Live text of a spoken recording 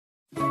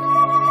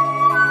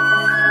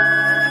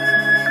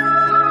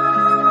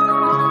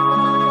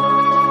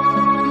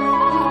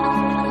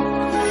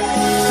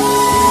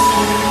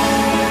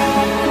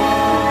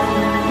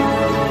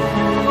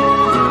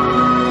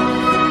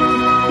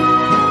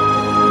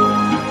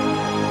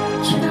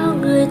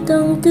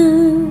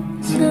tư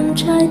dâng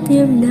trái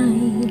tim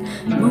này,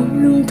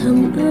 mong lung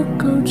thầm ước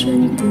câu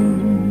chân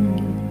tình.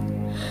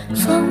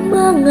 Phóng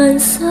ba ngàn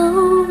sâu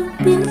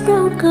biết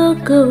đâu cơ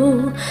cầu,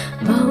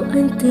 bao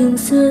anh tình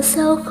xưa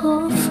sao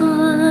khó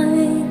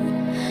phai.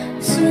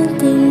 Duyên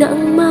tình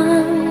nặng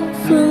mang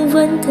phương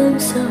vẫn thêm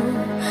sầu,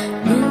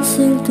 nên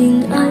sinh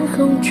tình ai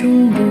không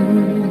chung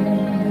đường.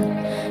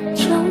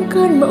 Trong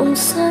cơn mộng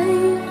say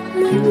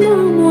luyến lưu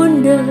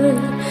muôn đời,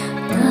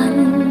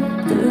 tan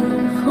tự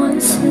khói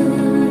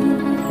sương.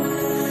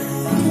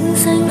 Tiếng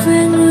danh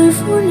về người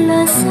vốn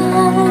là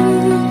sai,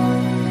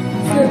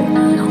 giờ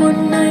người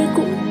hôn này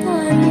cũng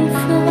tan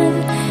phai.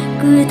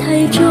 Cười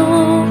thay cho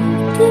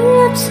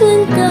kiếp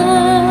xuyên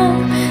ta,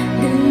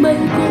 định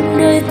mệnh cuộc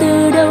đời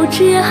từ đầu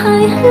chia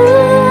hai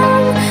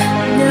hướng.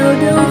 Nào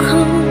đâu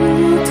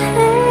không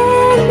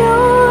thể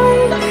nói,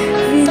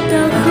 vì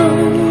ta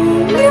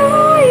không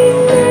nói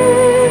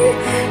nghe.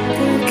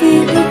 Từng ký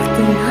ức,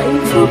 từng hạnh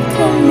phúc,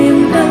 thêm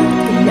niềm đau,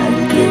 từng nạn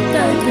kiếp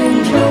tan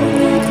thành trong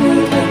những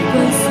thứ thật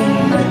quên sinh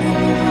mệnh.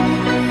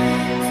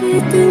 Vì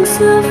tình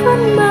xưa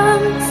vẫn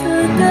mang,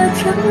 giờ ta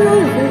chẳng lối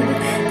về,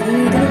 thì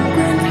đừng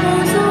quên theo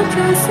gió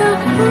trời xa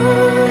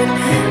khuất.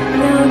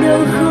 Nào đâu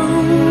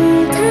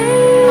không thể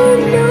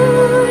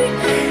nói,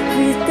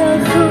 vì ta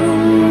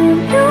không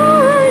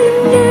nói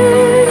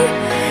nghe.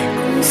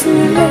 Cùng giữ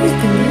lấy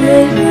từng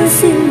lời hứa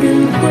xin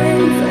đừng quên,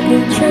 và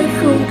đừng trách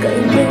không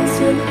cạnh bên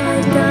duyên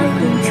hai ta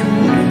không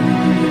chung đường.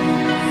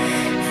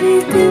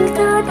 Vì tình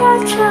ta đã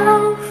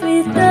trao,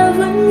 vì ta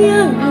vẫn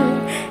nhớ người,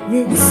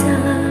 nên xa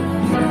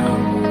vào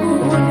khổ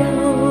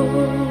đau.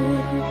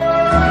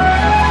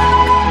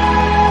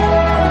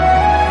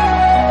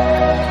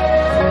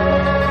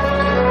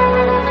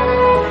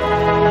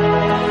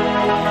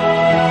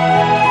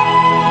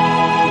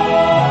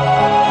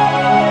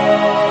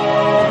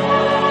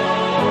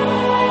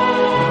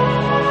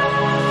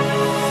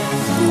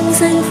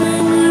 Danh về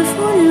người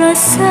vốn là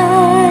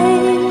sai,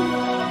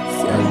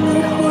 giờ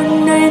người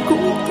hôn này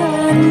cũng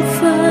tan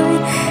phai.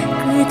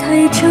 Cười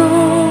thay cho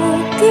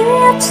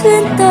kiếp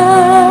duyên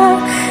ta,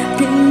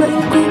 định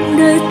mệnh cuộc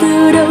đời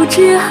từ đầu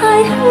chia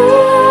hai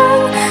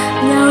hướng.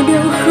 Nào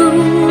điều không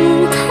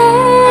thể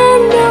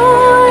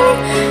nói,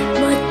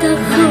 mà ta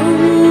không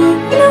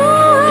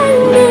nói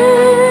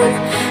nên.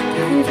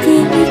 Từng ký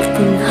ức,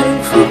 từng hạnh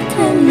phúc,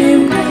 thêm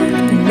niềm đau,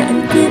 từng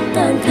nạn kiếp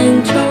tan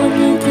thành cho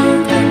những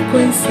thứ thân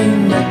quên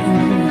sinh mệnh.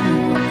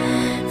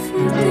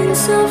 Vì tình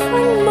xưa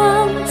vẫn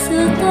mang,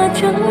 giờ ta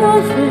chẳng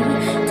nói về,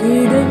 thì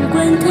đừng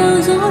quên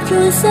theo gió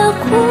trời xa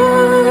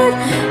khuất.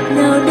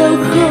 Nào đâu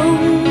không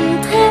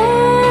thể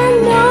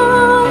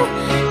nói,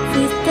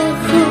 vì ta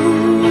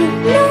không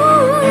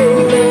nói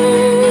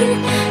nên.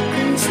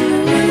 Cùng giữ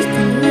lấy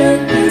từng lời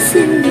hứa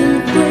xin đừng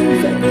quên,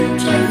 và đừng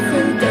trách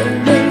không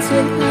cạnh bên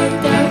duyên hai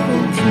ta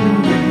không chung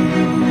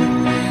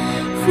đường.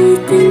 Vì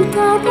tình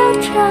ta đã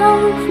trao,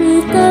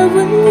 vì ta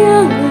vẫn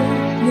nhớ người,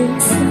 nên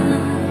xa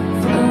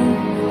vào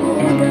khổ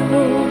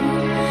đau.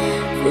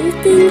 Vì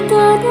tình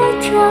ta đã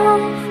trao,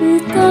 vì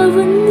ta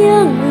vẫn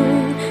nhớ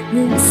người,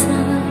 nên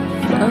xa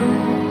vào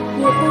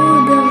khổ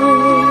đau.